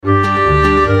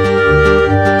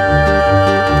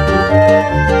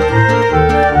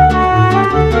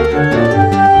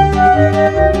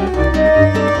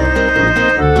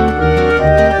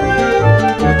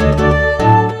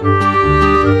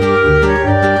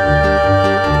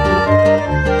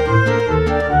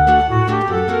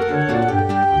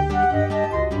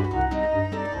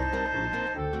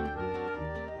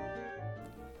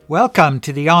Welcome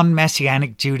to the On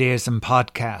Messianic Judaism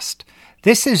podcast.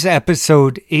 This is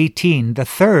episode 18, the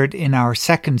third in our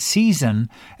second season,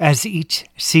 as each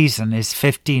season is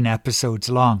 15 episodes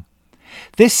long.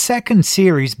 This second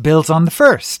series builds on the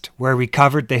first, where we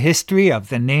covered the history of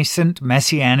the nascent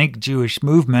Messianic Jewish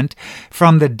movement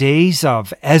from the days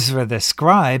of Ezra the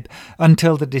scribe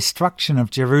until the destruction of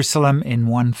Jerusalem in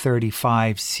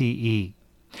 135 CE.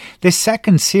 This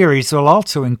second series will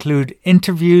also include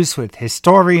interviews with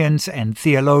historians and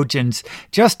theologians,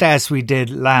 just as we did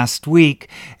last week.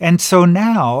 And so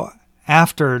now,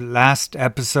 after last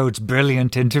episode's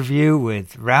brilliant interview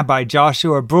with Rabbi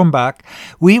Joshua Brumbach,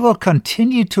 we will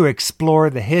continue to explore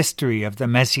the history of the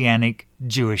Messianic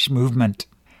Jewish movement.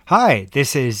 Hi,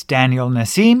 this is Daniel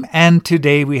Nassim, and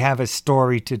today we have a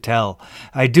story to tell.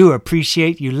 I do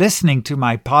appreciate you listening to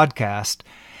my podcast.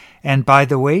 And by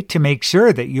the way, to make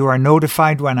sure that you are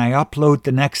notified when I upload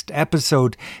the next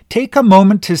episode, take a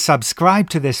moment to subscribe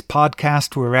to this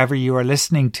podcast wherever you are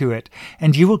listening to it,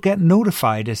 and you will get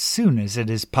notified as soon as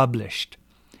it is published.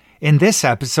 In this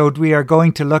episode, we are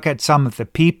going to look at some of the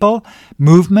people,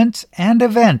 movements, and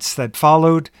events that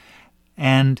followed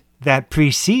and that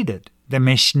preceded the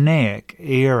Mishnaic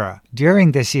era.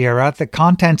 During this era, the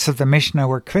contents of the Mishnah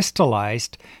were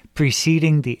crystallized,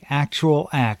 preceding the actual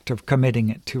act of committing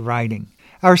it to writing.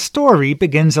 Our story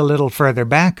begins a little further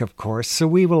back, of course, so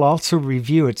we will also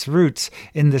review its roots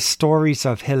in the stories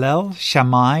of Hillel,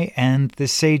 Shammai, and the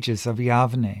sages of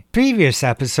Yavne. Previous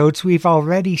episodes, we've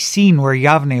already seen where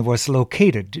Yavne was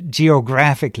located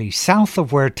geographically, south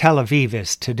of where Tel Aviv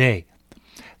is today.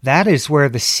 That is where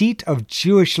the seat of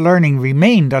Jewish learning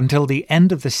remained until the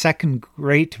end of the Second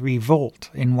Great Revolt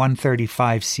in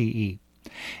 135 CE.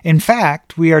 In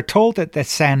fact, we are told that the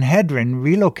Sanhedrin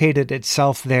relocated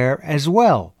itself there as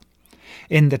well.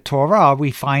 In the Torah, we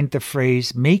find the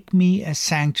phrase, "Make me a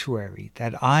sanctuary,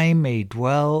 that I may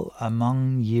dwell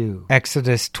among you."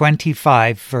 Exodus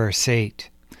 25, verse 8.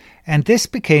 And this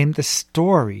became the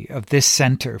story of this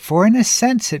center, for in a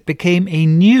sense it became a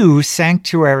new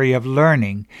sanctuary of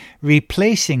learning,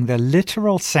 replacing the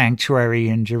literal sanctuary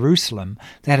in Jerusalem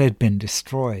that had been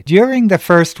destroyed. During the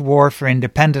First War for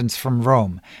Independence from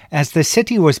Rome, as the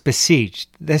city was besieged,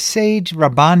 the sage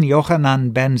Rabban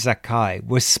Yochanan ben Zakkai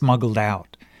was smuggled out.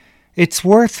 It's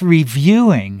worth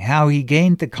reviewing how he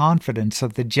gained the confidence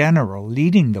of the general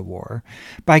leading the war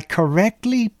by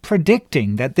correctly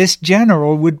predicting that this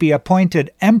general would be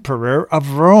appointed emperor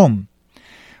of Rome.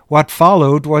 What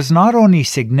followed was not only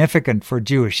significant for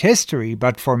Jewish history,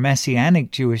 but for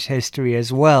Messianic Jewish history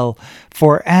as well,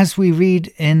 for as we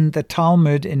read in the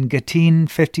Talmud in Gittin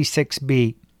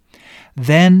 56b,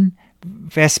 "Then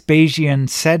Vespasian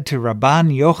said to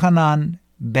Rabban Yochanan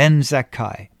ben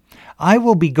Zakkai, I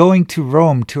will be going to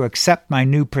Rome to accept my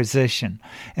new position,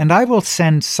 and I will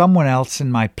send someone else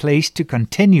in my place to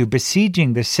continue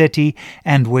besieging the city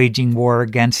and waging war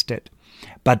against it.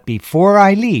 But before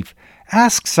I leave,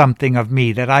 ask something of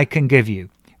me that I can give you."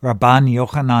 Rabban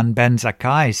Yochanan ben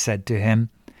Zakkai said to him,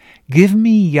 "Give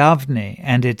me Yavne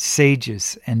and its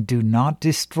sages, and do not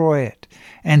destroy it,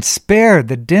 and spare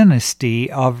the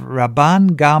dynasty of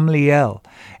Rabban Gamliel,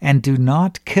 and do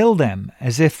not kill them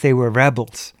as if they were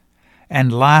rebels.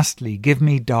 And lastly, give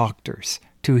me doctors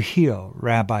to heal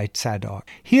Rabbi Tzadok."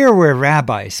 Here were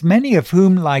rabbis, many of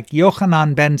whom, like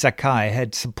Yochanan ben Zakkai,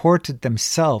 had supported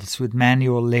themselves with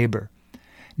manual labor.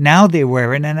 Now they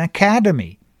were in an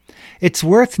academy. It's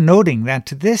worth noting that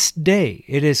to this day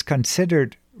it is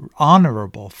considered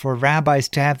honorable for rabbis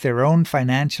to have their own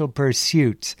financial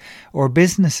pursuits or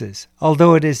businesses,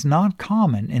 although it is not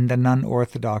common in the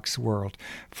non-Orthodox world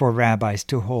for rabbis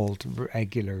to hold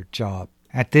regular jobs.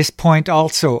 At this point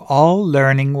also, all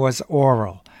learning was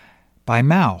oral, by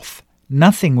mouth.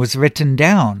 Nothing was written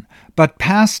down, but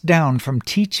passed down from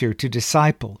teacher to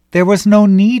disciple. There was no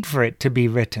need for it to be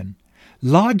written.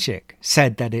 Logic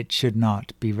said that it should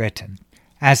not be written.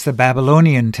 As the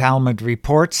Babylonian Talmud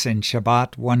reports in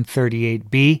Shabbat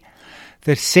 138b,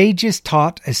 the sages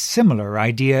taught a similar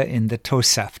idea in the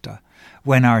Tosefta.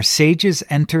 When our sages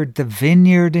entered the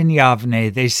vineyard in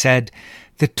Yavne, they said,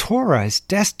 "The Torah is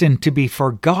destined to be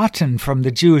forgotten from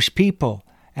the Jewish people.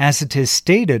 As it is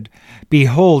stated,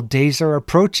 'Behold, days are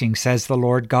approaching, says the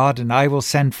Lord God, and I will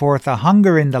send forth a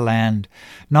hunger in the land,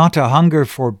 not a hunger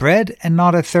for bread and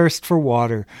not a thirst for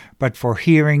water, but for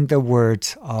hearing the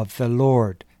words of the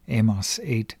Lord.'" Amos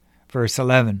 8, verse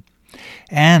 11.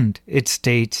 And it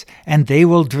states, "And they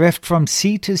will drift from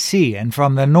sea to sea, and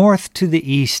from the north to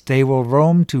the east they will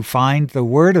roam to find the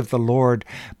word of the Lord,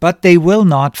 but they will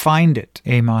not find it."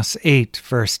 Amos 8,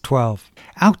 verse 12.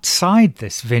 Outside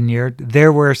this vineyard,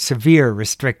 there were severe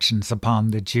restrictions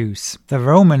upon the Jews. The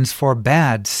Romans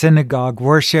forbade synagogue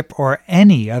worship or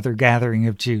any other gathering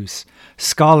of Jews.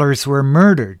 Scholars were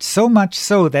murdered, so much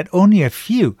so that only a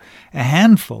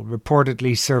handful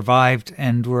reportedly survived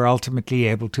and were ultimately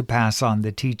able to pass on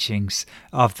the teachings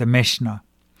of the Mishnah.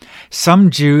 Some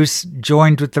Jews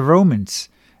joined with the Romans.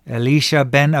 Elisha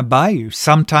ben Abayu,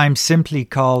 sometimes simply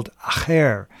called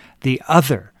Acher, the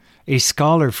other, a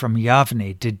scholar from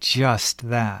Yavne, did just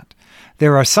that.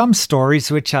 There are some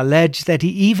stories which allege that he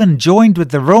even joined with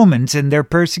the Romans in their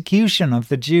persecution of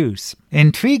the Jews.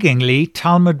 Intriguingly,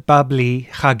 Talmud Babli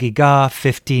Chagigah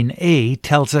 15a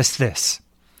tells us this.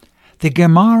 The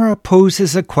Gemara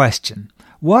poses a question.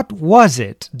 What was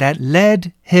it that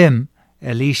led him,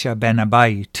 Elisha ben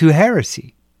Abayu, to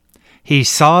heresy? He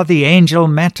saw the angel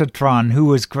Metatron, who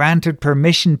was granted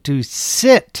permission to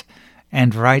sit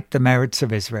and write the merits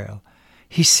of Israel.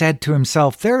 He said to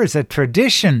himself, there is a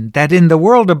tradition that in the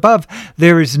world above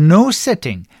there is no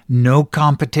sitting, no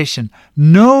competition,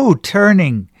 no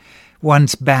turning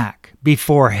one's back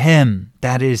before him,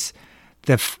 that is,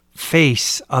 the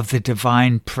face of the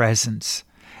divine presence,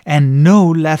 and no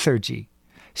lethargy.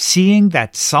 Seeing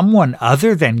that someone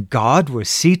other than God was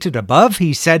seated above,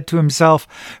 he said to himself,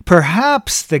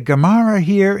 perhaps the Gemara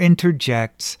here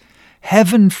interjects,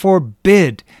 heaven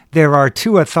forbid there are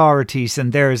two authorities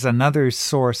and there is another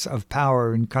source of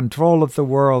power and control of the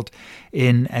world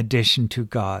in addition to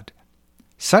God.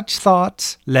 Such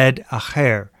thoughts led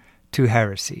Acher to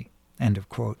heresy. End of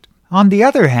quote. On the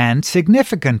other hand,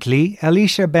 significantly,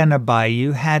 Elisha ben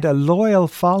Abayu had a loyal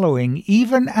following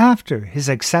even after his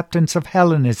acceptance of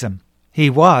Hellenism. He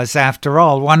was, after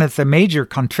all, one of the major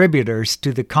contributors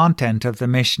to the content of the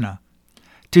Mishnah.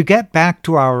 To get back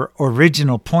to our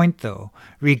original point, though,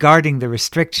 regarding the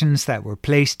restrictions that were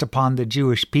placed upon the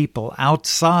Jewish people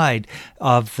outside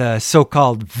of the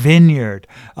so-called vineyard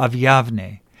of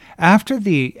Yavne, after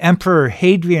the Emperor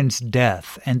Hadrian's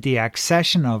death and the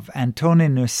accession of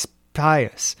Antoninus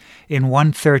Pius in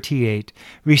 138,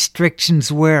 restrictions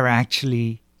were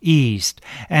actually eased,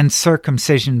 and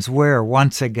circumcisions were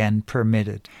once again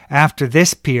permitted. After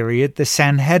this period, the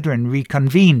Sanhedrin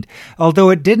reconvened, although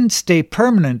it didn't stay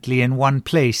permanently in one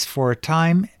place for a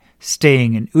time,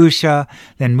 staying in Usha,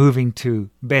 then moving to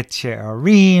Bet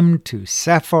She'arim, to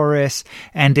Sepphoris,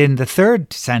 and in the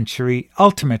 3rd century,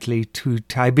 ultimately to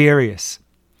Tiberias.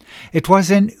 It was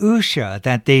in Usha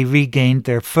that they regained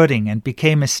their footing and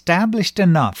became established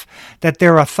enough that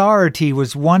their authority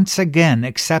was once again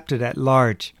accepted at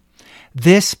large.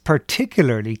 This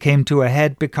particularly came to a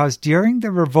head because during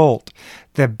the revolt,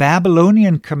 the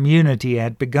Babylonian community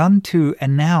had begun to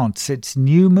announce its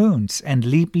new moons and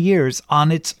leap years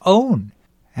on its own.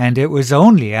 And it was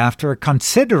only after a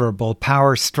considerable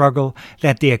power struggle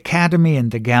that the academy in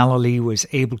the Galilee was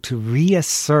able to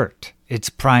reassert its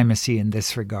primacy in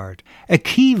this regard. A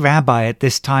key rabbi at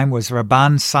this time was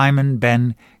Rabban Simon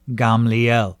ben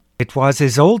Gamliel. It was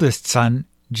his oldest son,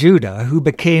 Judah, who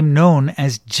became known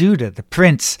as Judah the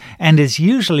Prince and is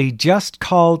usually just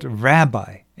called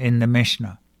Rabbi in the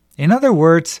Mishnah. In other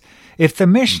words, if the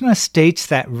Mishnah states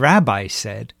that Rabbi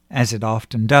said, as it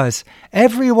often does,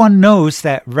 everyone knows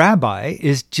that Rabbi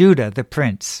is Judah the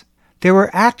Prince. There were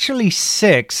actually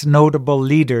 6 notable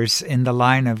leaders in the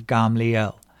line of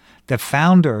Gamliel. The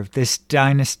founder of this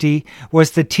dynasty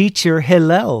was the teacher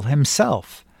Hillel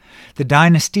himself. The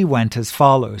dynasty went as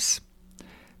follows.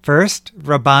 First,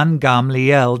 Rabban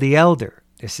Gamliel the Elder.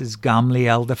 This is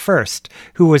Gamliel I,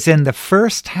 who was in the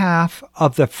first half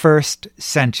of the 1st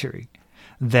century.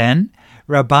 Then,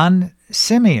 Rabban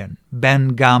Simeon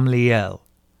ben Gamliel.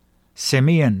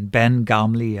 Simeon ben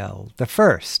Gamliel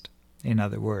I, in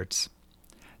other words.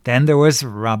 Then there was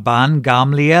Rabban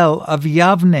Gamliel of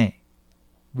Yavne.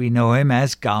 We know him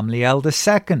as Gamliel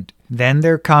II. Then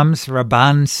there comes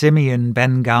Rabban Simeon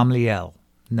ben Gamliel,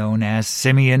 known as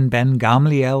Simeon ben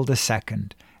Gamliel II.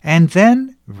 And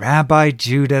then Rabbi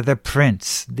Judah the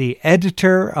Prince, the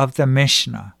editor of the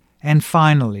Mishnah. And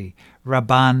finally,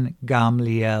 Rabban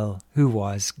Gamliel, who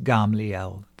was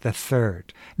Gamliel III.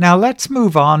 Now let's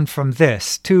move on from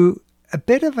this to a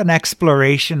bit of an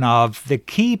exploration of the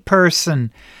key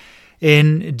person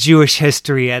in Jewish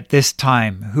history at this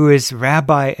time, who is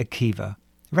Rabbi Akiva.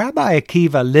 Rabbi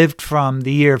Akiva lived from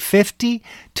the year 50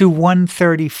 to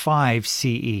 135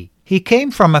 CE. He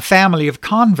came from a family of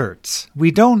converts.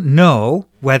 We don't know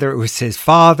whether it was his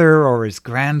father or his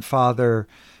grandfather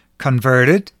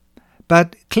converted,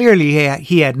 But clearly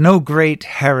he had no great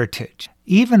heritage.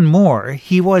 Even more,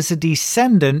 he was a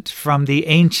descendant from the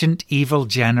ancient evil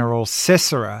general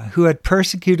Sisera, who had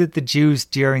persecuted the Jews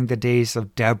during the days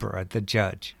of Deborah the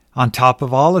judge. On top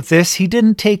of all of this, he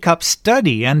didn't take up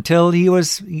study until he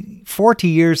was 40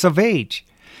 years of age.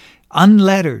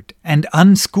 Unlettered and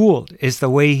unschooled is the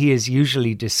way he is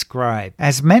usually described.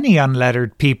 As many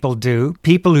unlettered people do,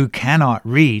 people who cannot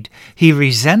read, he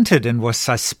resented and was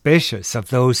suspicious of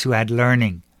those who had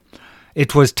learning.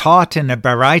 It was taught in a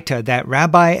Baraita that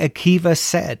Rabbi Akiva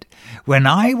said, "When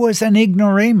I was an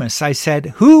ignoramus, I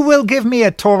said, 'Who will give me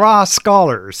a Torah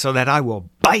scholar so that I will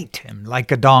bite him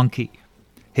like a donkey?'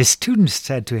 His students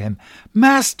said to him,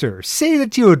 'Master, say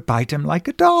that you would bite him like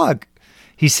a dog.'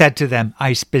 He said to them,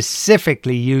 'I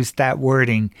specifically used that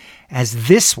wording as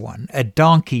this one, a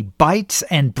donkey, bites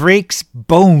and breaks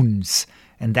bones,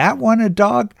 and that one, a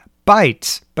dog,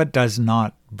 bites but does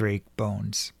not break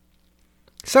bones.'"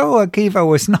 So Akiva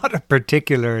was not a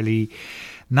particularly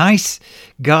nice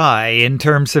guy in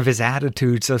terms of his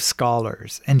attitudes of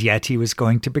scholars, and yet he was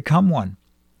going to become one.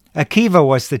 Akiva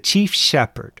was the chief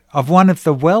shepherd of one of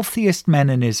the wealthiest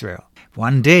men in Israel.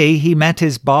 One day he met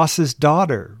his boss's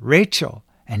daughter, Rachel,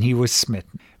 and he was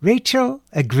smitten. Rachel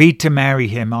agreed to marry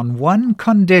him on one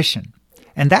condition,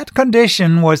 and that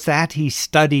condition was that he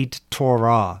studied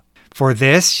Torah. For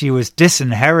this, she was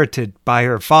disinherited by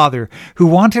her father, who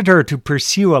wanted her to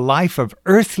pursue a life of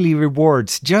earthly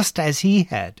rewards just as he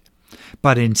had.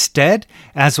 But instead,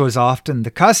 as was often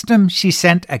the custom, she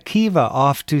sent Akiva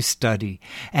off to study,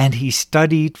 and he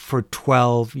studied for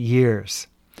 12 years.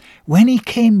 When he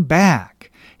came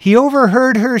back, he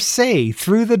overheard her say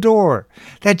through the door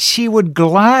that she would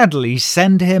gladly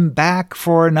send him back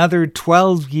for another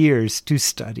 12 years to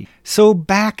study. So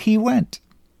back he went.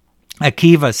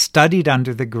 Akiva studied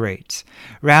under the greats,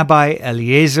 Rabbi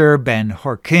Eliezer ben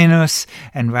Horkenus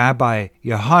and Rabbi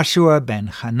Yehoshua ben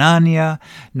Hananiah,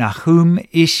 Nahum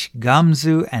ish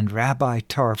Gamzu, and Rabbi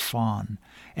Tarfon.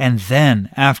 And then,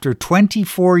 after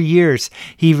 24 years,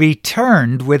 he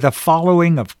returned with a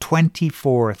following of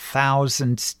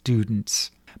 24,000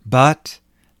 students. But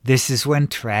this is when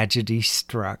tragedy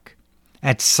struck.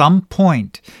 At some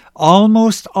point,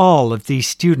 almost all of these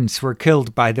students were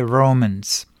killed by the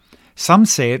Romans. Some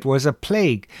say it was a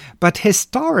plague, but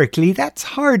historically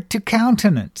that's hard to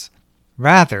countenance.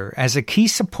 Rather, as a key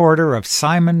supporter of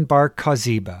Simon Bar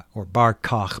Kokhba, or Bar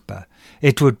Kokhba,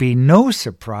 it would be no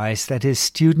surprise that his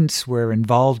students were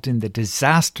involved in the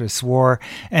disastrous war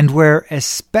and were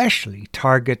especially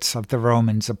targets of the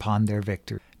Romans upon their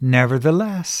victory.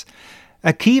 Nevertheless,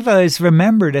 Akiva is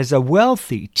remembered as a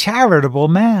wealthy, charitable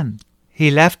man. He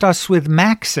left us with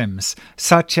maxims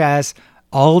such as,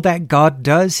 "All that God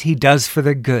does, he does for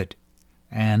the good."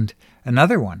 And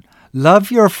another one, "Love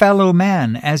your fellow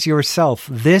man as yourself.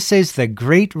 This is the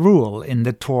great rule in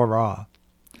the Torah."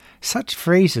 Such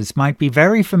phrases might be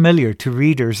very familiar to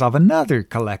readers of another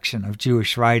collection of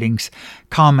Jewish writings,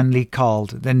 commonly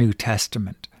called the New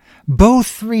Testament.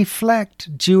 Both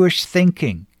reflect Jewish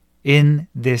thinking in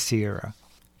this era.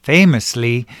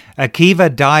 Famously, Akiva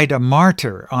died a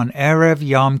martyr on Erev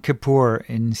Yom Kippur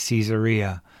in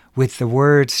Caesarea, with the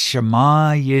words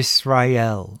Shema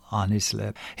Yisrael on his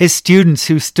lips. His students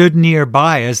who stood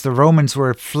nearby as the Romans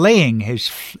were flaying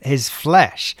his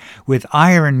flesh with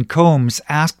iron combs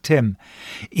asked him,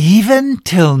 "Even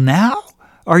till now?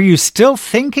 Are you still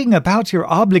thinking about your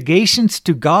obligations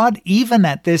to God even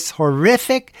at this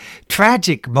horrific,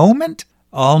 tragic moment?"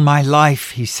 "All my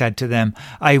life," he said to them,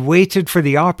 "I waited for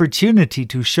the opportunity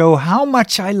to show how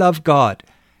much I love God.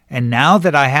 And now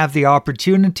that I have the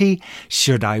opportunity,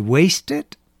 should I waste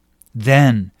it?"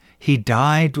 Then he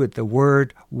died with the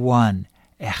word one,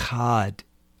 echad,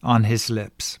 on his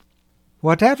lips.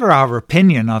 Whatever our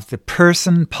opinion of the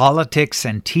person, politics,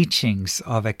 and teachings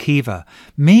of Akiva,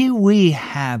 may we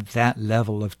have that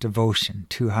level of devotion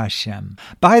to Hashem.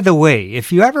 By the way,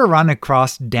 if you ever run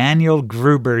across Daniel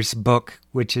Gruber's book,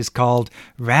 which is called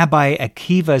Rabbi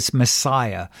Akiva's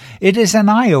Messiah, it is an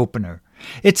eye-opener.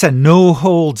 It's a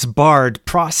no-holds-barred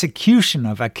prosecution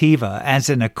of Akiva, as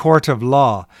in a court of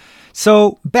law.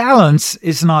 So balance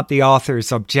is not the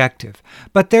author's objective,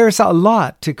 but there's a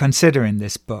lot to consider in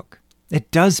this book. It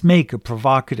does make a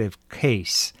provocative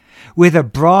case. With a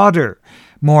broader,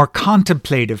 more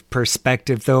contemplative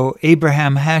perspective, though,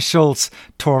 Abraham Heschel's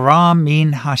Torah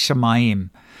Min HaShamayim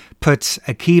puts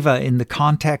Akiva in the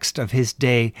context of his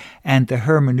day and the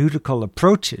hermeneutical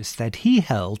approaches that he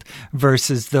held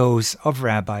versus those of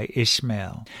Rabbi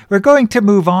Ishmael. We're going to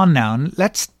move on now, and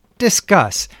let's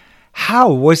discuss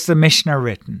how was the Mishnah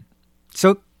written.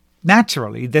 So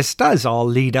naturally, this does all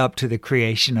lead up to the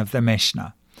creation of the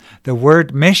Mishnah. The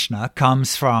word Mishnah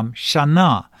comes from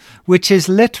Shana, which is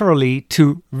literally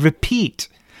to repeat,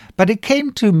 but it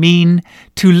came to mean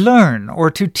to learn or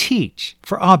to teach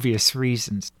for obvious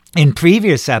reasons. In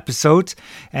previous episodes,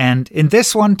 and in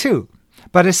this one too,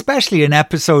 but especially in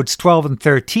episodes 12 and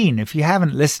 13, if you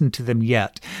haven't listened to them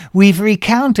yet, we've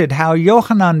recounted how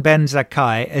Yochanan ben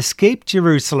Zakkai escaped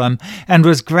Jerusalem and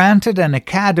was granted an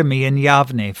academy in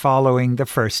Yavne following the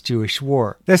First Jewish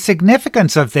War. The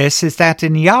significance of this is that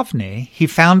in Yavne, he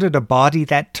founded a body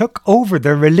that took over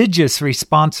the religious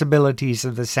responsibilities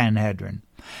of the Sanhedrin.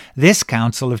 This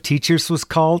council of teachers was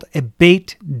called a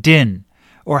Beit Din,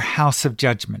 or House of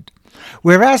Judgment.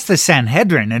 Whereas the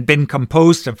Sanhedrin had been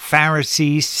composed of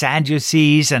Pharisees,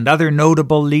 Sadducees, and other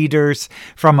notable leaders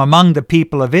from among the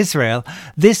people of Israel,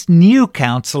 this new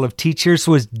council of teachers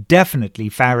was definitely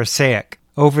Pharisaic.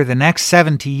 Over the next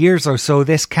 70 years or so,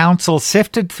 this council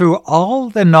sifted through all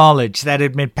the knowledge that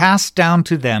had been passed down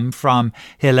to them from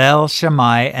Hillel,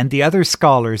 Shammai, and the other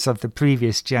scholars of the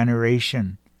previous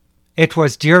generation. It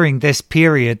was during this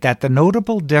period that the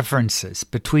notable differences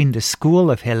between the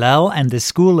school of Hillel and the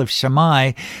school of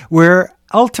Shammai were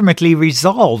ultimately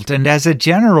resolved, and as a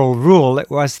general rule, it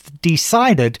was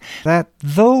decided that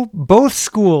though both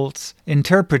schools'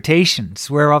 interpretations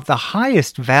were of the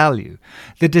highest value,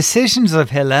 the decisions of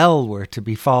Hillel were to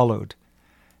be followed.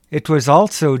 It was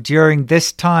also during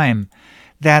this time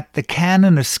that the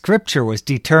canon of Scripture was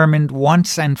determined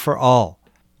once and for all.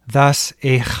 Thus,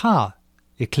 Eicha,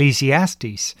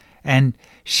 Ecclesiastes, and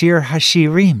Shir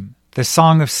HaShirim, the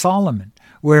Song of Solomon,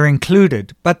 were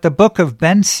included, but the book of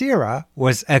Ben Sira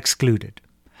was excluded.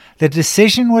 The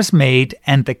decision was made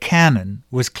and the canon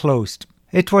was closed.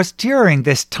 It was during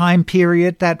this time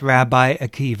period that Rabbi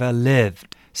Akiva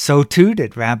lived. So too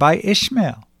did Rabbi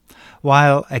Ishmael.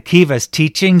 While Akiva's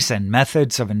teachings and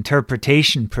methods of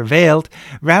interpretation prevailed,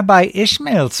 Rabbi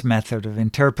Ishmael's method of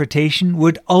interpretation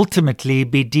would ultimately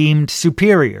be deemed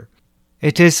superior.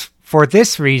 It is for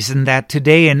this reason that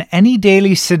today in any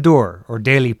daily Siddur, or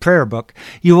daily prayer book,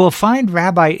 you will find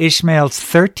Rabbi Ishmael's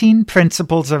 13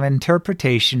 principles of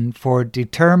interpretation for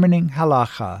determining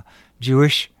halacha,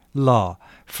 Jewish law,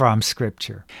 from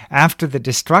Scripture. After the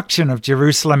destruction of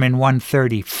Jerusalem in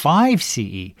 135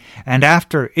 CE, and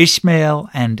after Ishmael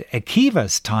and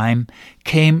Akiva's time,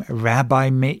 came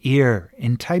Rabbi Meir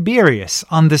in Tiberias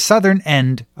on the southern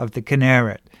end of the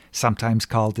Kinneret, sometimes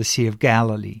called the Sea of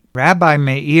Galilee. Rabbi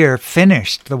Meir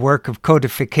finished the work of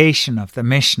codification of the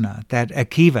Mishnah that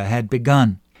Akiva had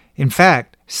begun. In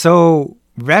fact, so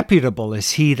reputable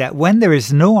is he that when there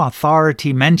is no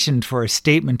authority mentioned for a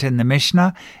statement in the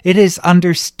Mishnah, it is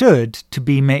understood to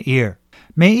be Meir.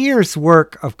 Meir's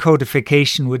work of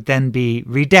codification would then be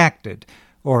redacted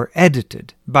or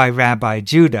edited by Rabbi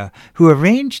Judah, who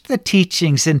arranged the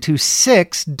teachings into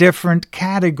 6 different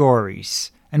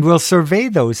categories, and we'll survey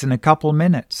those in a couple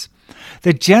minutes.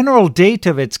 The general date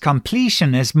of its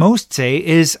completion, as most say,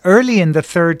 is early in the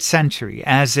 3rd century,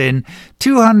 as in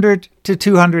 200 to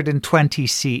 220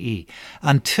 CE.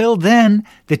 Until then,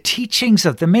 the teachings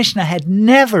of the Mishnah had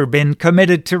never been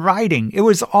committed to writing. It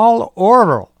was all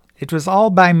oral. It was all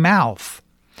by mouth.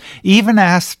 Even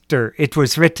after it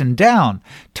was written down,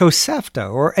 Tosefta,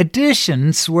 or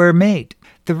additions, were made.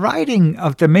 The writing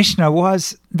of the Mishnah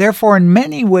was, therefore, in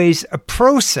many ways a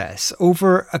process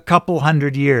over a couple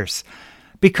hundred years,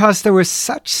 because there was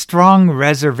such strong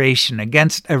reservation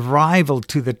against a rival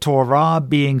to the Torah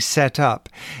being set up,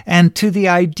 and to the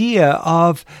idea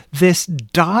of this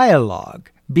dialogue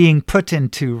being put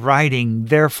into writing,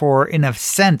 therefore, in a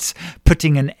sense,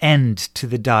 putting an end to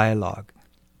the dialogue.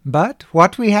 But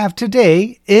what we have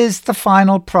today is the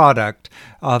final product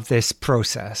of this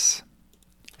process.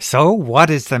 So,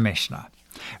 what is the Mishnah?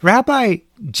 Rabbi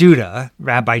Judah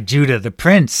the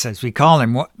Prince, as we call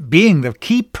him, being the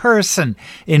key person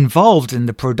involved in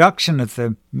the production of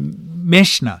the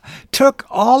Mishnah, took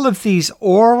all of these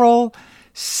oral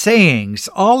sayings,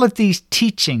 all of these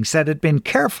teachings that had been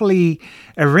carefully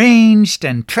arranged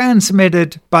and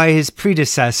transmitted by his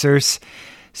predecessors,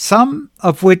 some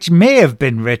of which may have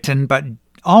been written, but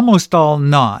almost all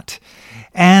not,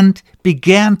 and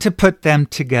began to put them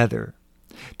together.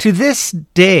 To this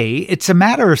day, it's a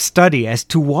matter of study as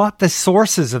to what the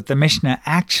sources of the Mishnah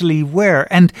actually were,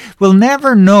 and we'll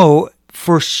never know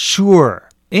for sure.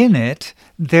 In it,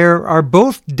 there are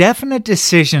both definite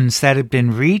decisions that had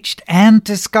been reached and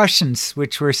discussions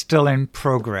which were still in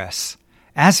progress.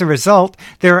 As a result,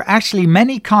 there are actually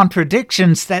many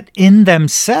contradictions that in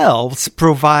themselves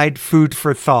provide food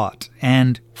for thought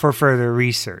and for further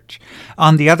research.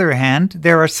 On the other hand,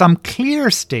 there are some clear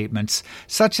statements,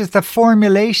 such as the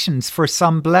formulations for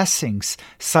some blessings,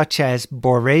 such as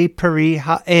Borei Peri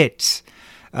Ha'etz,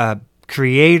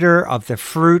 creator of the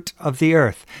fruit of the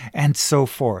earth, and so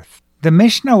forth. The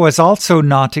Mishnah was also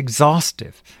not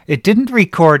exhaustive. It didn't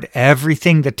record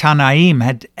everything the Tanaim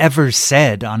had ever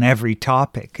said on every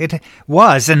topic. It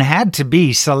was and had to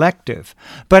be selective.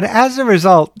 But as a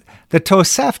result, the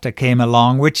Tosefta came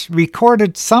along, which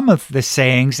recorded some of the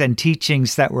sayings and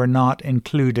teachings that were not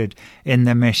included in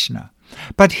the Mishnah.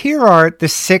 But here are the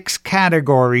 6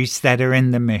 categories that are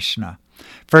in the Mishnah.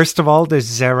 First of all, the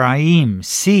Zeraim,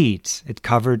 seeds. It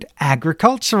covered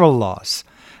agricultural laws.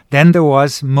 Then there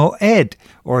was Moed,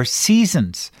 or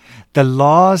seasons, the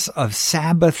laws of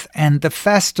Sabbath and the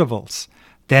festivals.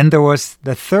 Then there was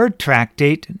the 3rd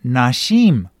tractate,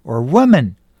 Nashim, or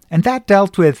women, and that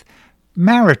dealt with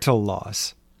marital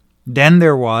laws. Then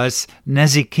there was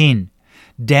Nezikin,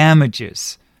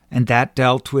 damages, and that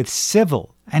dealt with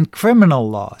civil and criminal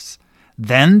laws.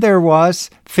 Then there was,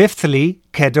 5thly,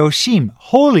 Kedoshim,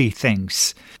 holy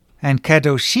things. And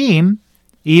Kedoshim,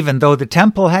 even though the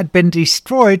temple had been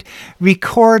destroyed,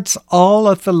 records all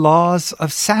of the laws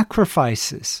of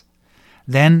sacrifices.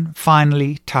 Then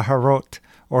finally, Taharot,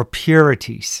 or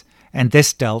purities, and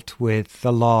this dealt with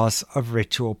the laws of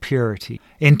ritual purity.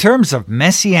 In terms of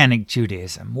Messianic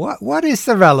Judaism, what is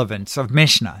the relevance of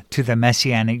Mishnah to the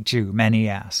Messianic Jew, many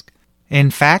ask? In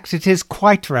fact, it is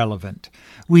quite relevant.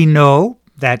 We know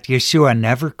that Yeshua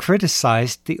never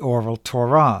criticized the oral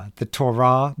Torah, the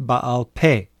Torah Baal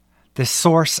Peh, the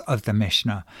source of the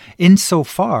Mishnah,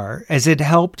 insofar as it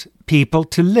helped people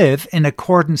to live in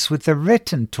accordance with the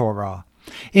written Torah.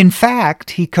 In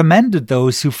fact, he commended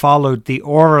those who followed the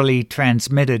orally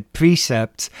transmitted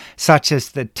precepts, such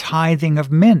as the tithing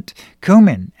of mint,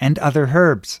 cumin, and other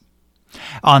herbs.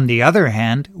 On the other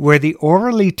hand, where the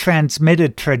orally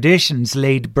transmitted traditions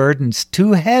laid burdens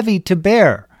too heavy to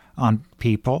bear on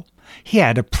people, he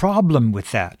had a problem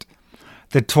with that.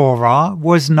 The Torah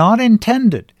was not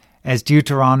intended, as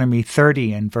Deuteronomy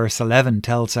 30 and verse 11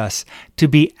 tells us, to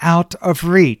be out of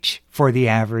reach for the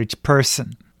average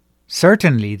person.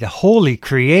 Certainly, the holy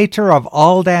creator of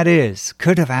all that is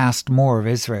could have asked more of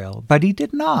Israel, but he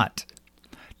did not.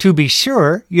 To be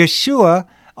sure, Yeshua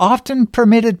often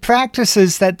permitted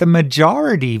practices that the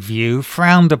majority view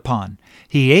frowned upon.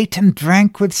 He ate and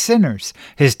drank with sinners.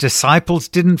 His disciples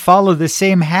didn't follow the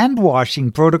same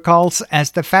hand-washing protocols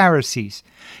as the Pharisees.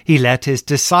 He let his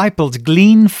disciples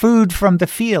glean food from the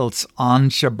fields on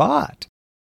Shabbat.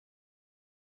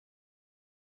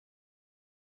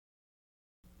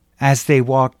 As they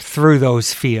walked through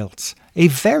those fields, a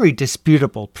very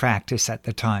disputable practice at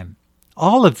the time.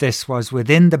 All of this was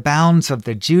within the bounds of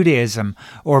the Judaism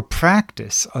or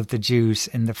practice of the Jews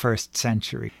in the 1st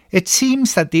century. It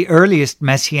seems that the earliest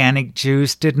Messianic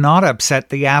Jews did not upset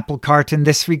the apple cart in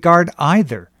this regard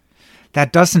either.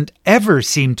 That doesn't ever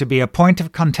seem to be a point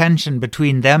of contention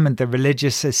between them and the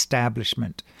religious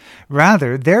establishment.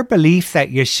 Rather, their belief that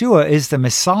Yeshua is the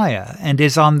Messiah and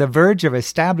is on the verge of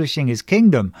establishing his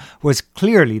kingdom was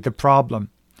clearly the problem.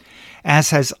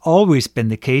 As has always been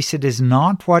the case, it is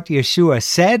not what Yeshua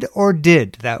said or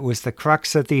did that was the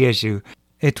crux of the issue.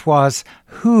 It was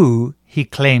who he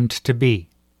claimed to be.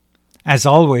 As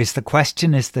always, the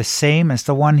question is the same as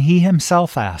the one he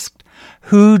himself asked.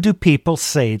 Who do people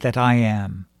say that I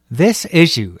am? This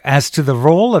issue as to the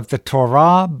role of the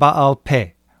Torah Baal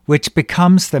Peh, which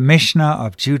becomes the Mishnah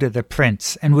of Judah the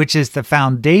Prince, and which is the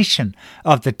foundation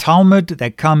of the Talmud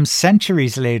that comes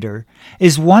centuries later,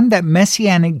 is one that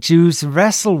Messianic Jews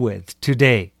wrestle with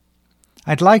today.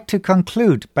 I'd like to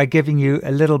conclude by giving you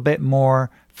a little bit more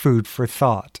food for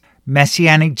thought.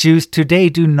 Messianic Jews today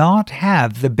do not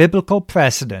have the biblical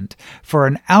precedent for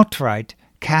an outright,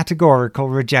 categorical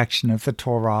rejection of the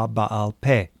Torah Baal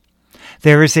Peh.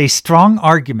 There is a strong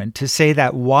argument to say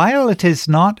that while it is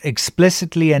not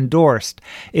explicitly endorsed,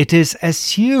 it is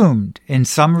assumed in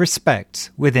some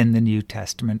respects within the New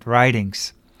Testament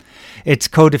writings. Its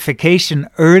codification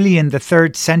early in the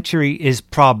 3rd century is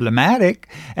problematic,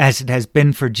 as it has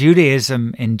been for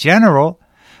Judaism in general,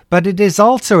 but it is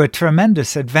also a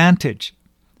tremendous advantage.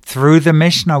 Through the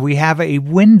Mishnah, we have a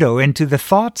window into the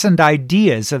thoughts and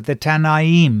ideas of the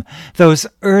Tanaim, those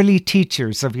early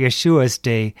teachers of Yeshua's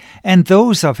day, and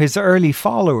those of his early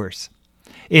followers.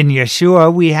 In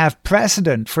Yeshua, we have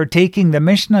precedent for taking the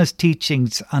Mishnah's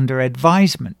teachings under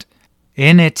advisement.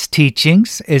 In its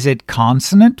teachings, is it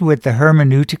consonant with the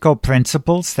hermeneutical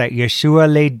principles that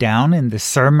Yeshua laid down in the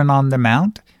Sermon on the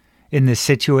Mount? in the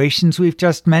situations we've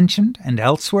just mentioned and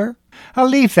elsewhere? I'll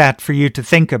leave that for you to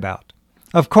think about.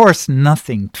 Of course,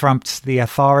 nothing trumps the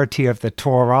authority of the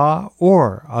Torah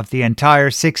or of the entire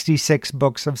 66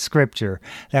 books of Scripture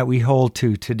that we hold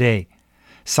to today.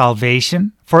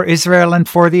 Salvation, for Israel and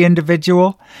for the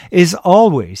individual, is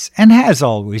always and has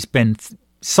always been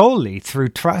solely through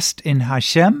trust in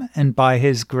Hashem and by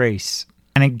His grace.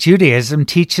 Messianic Judaism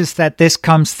teaches that this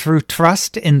comes through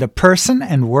trust in the person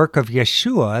and work of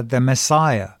Yeshua, the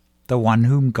Messiah, the one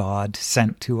whom God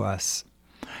sent to us.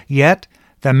 Yet,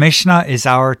 the Mishnah is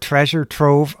our treasure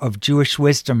trove of Jewish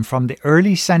wisdom from the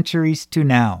early centuries to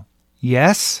now.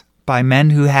 Yes, by men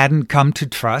who hadn't come to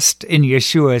trust in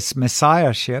Yeshua's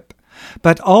messiahship,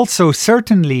 but also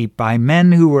certainly by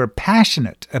men who were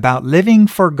passionate about living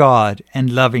for God and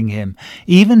loving Him,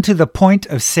 even to the point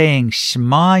of saying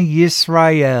Shema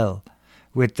Yisrael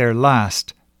with their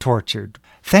last tortured.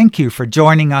 Thank you for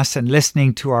joining us and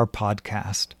listening to our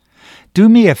podcast. Do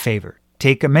me a favor.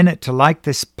 Take a minute to like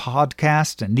this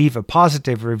podcast and leave a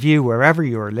positive review wherever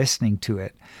you are listening to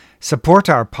it. Support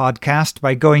our podcast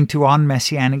by going to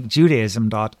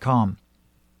onmessianicjudaism.com.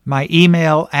 My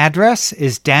email address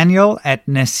is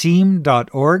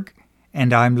daniel@nassim.org,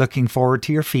 and I'm looking forward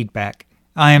to your feedback.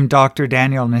 I am Dr.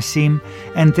 Daniel Nassim,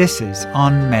 and this is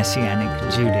On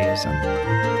Messianic Judaism.